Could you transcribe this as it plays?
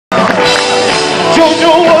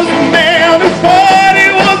Jojo was a man who thought he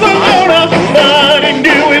was a loner, but he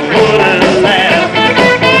knew it wouldn't last.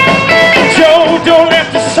 Jojo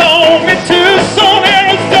left his home in Tucson,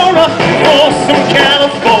 Arizona, for some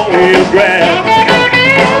California grass.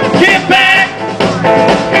 Get back,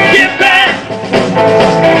 get back,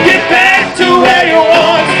 get back to where you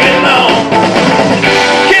once belonged.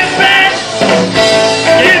 Get back,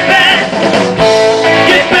 get back,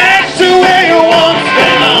 get back to where you once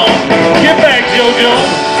belonged. Get back, Jojo.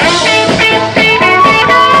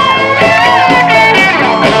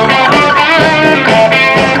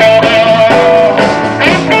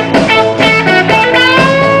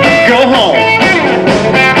 Go home.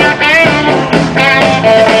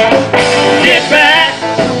 Get back,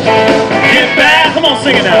 get back. Come on,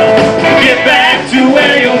 sing it now. Get back to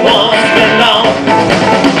where you once belonged.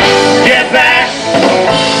 Get back,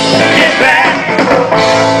 get back,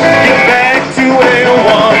 get back to where you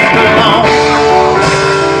once belonged.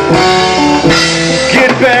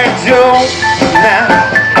 Get back, Joe, now.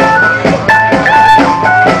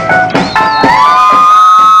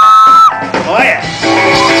 Oh yeah.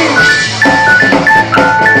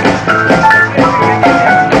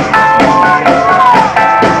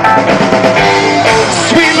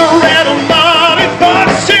 Sweet Loretta Marley thought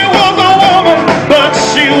she was a woman, but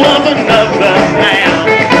she was another man.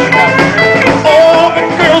 All the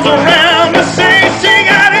girls around her say she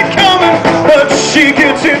got it coming, but she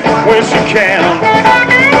gets it when she can.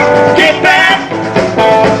 Get back,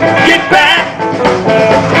 get back,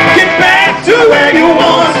 get back to where you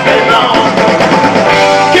once belonged.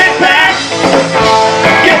 Get back,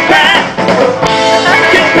 get back,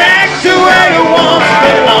 get back to where you once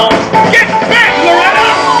belonged. Get back, Loretta!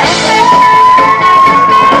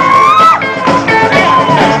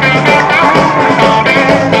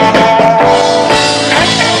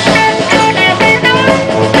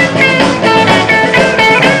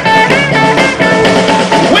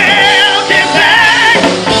 Well, get back,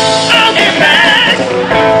 oh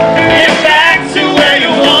get back to where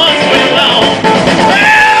you once belonged.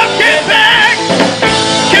 Well, get back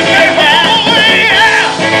home, yeah,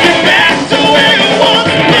 get back to where you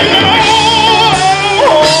once belonged.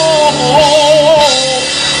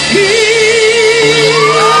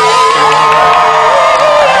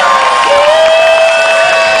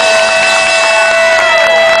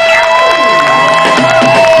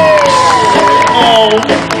 Oh,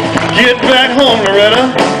 get back home, Loretta.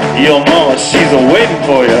 Your mama, she's waiting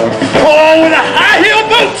for you. Oh, with the high heel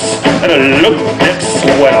boots and a look neck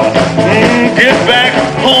sweater. Get back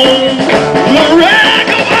home, Loretta.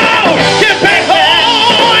 Come on, get back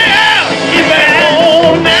home, yeah. Get back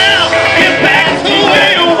home now. Get back to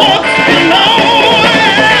where you once belonged.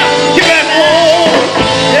 Yeah. Get back home,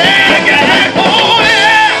 yeah. Get back home,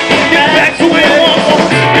 yeah. Get back to where you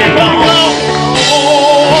once belonged.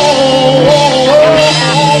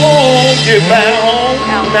 Get back home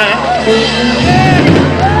now.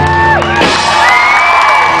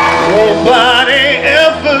 Nobody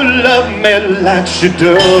ever loved me like she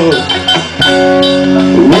does.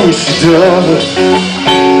 Ooh, she does.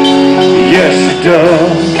 Yes, she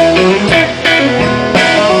does.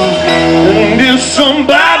 And if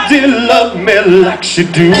somebody loved me like she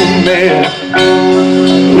do me,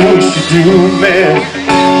 ooh, she do me.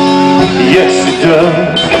 Yes, she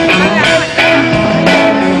does.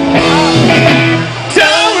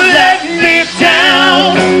 Don't let me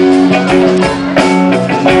down.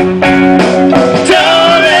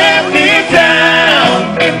 Don't let me down.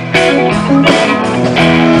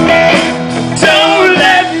 Don't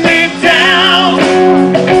let me down.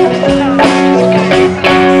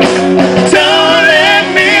 Don't let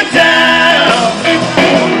me down.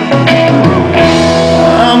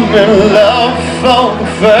 I'm in love for the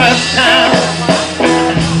first time.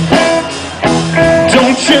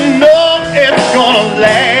 Don't you know it's gonna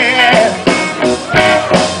last?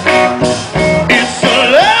 It's a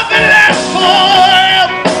love that lasts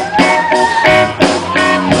forever.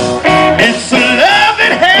 It's a love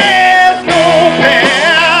that has no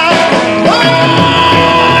pair.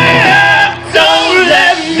 Oh yeah, don't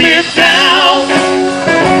let me down.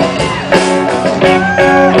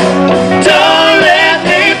 Don't let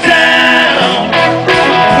me down.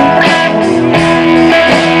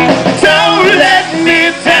 Don't let me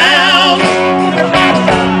down.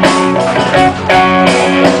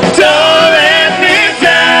 Don't let me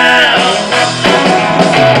down.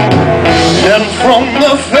 And from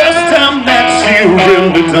the first time that she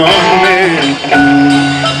really done me,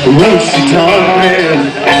 oh, she done me,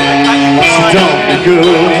 she done me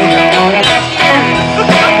good.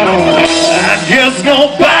 I guess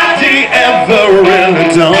nobody ever really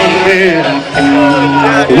done me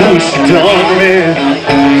Ooh, she done me.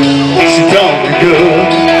 She done me good.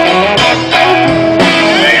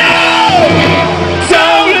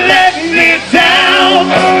 Don't let me down.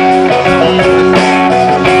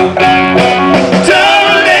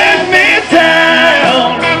 Don't let me down.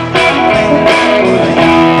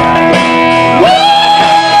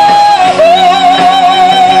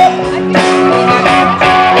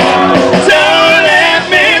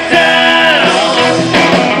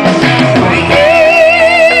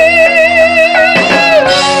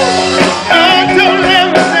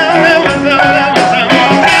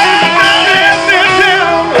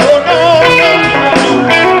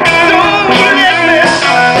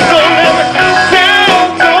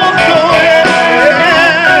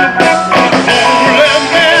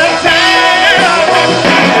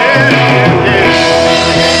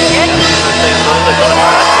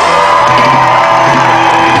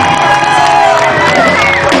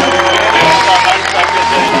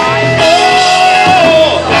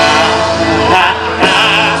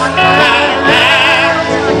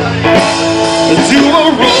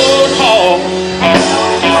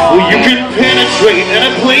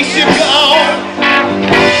 Any place you go,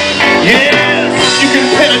 yes, you can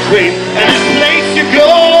penetrate any place you go.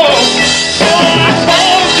 Oh, I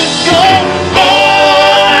told you so.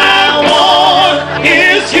 All I want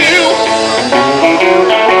is you.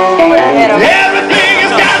 Everything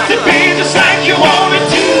has got to be just like you want it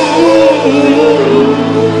to.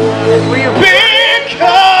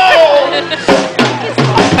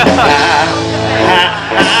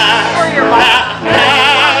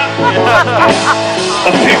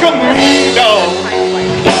 Pick a moon dog.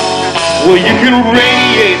 Well, you can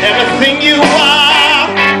radiate everything you are.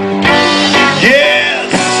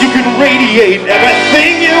 Yes, you can radiate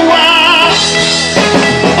everything you are.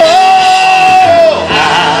 Oh,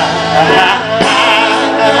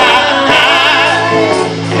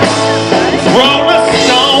 from a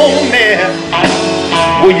stone man.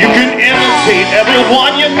 Well, you can imitate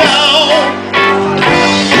everyone you know.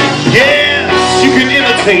 Yes, you can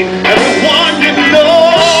imitate everyone you know.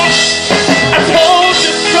 I told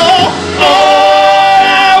you so. All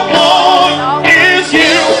I want is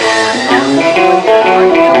you.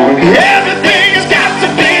 Everything has got to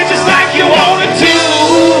be just like you want it to.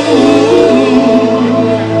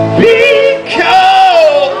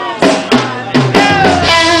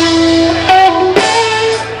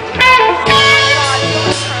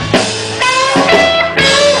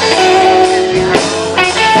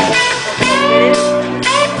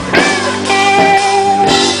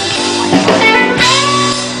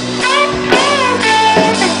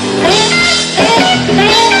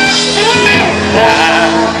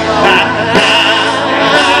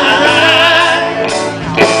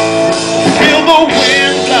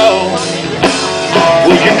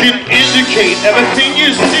 Everything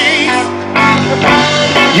you see,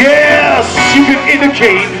 yes, you can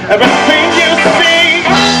indicate everything you see.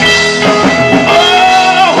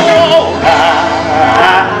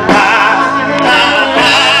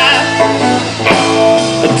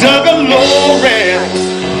 Dug a Lawrence.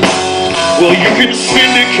 Well, you can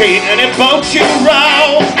syndicate any boat you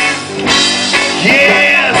row.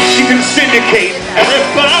 Yes, you can syndicate any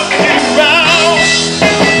boat you row.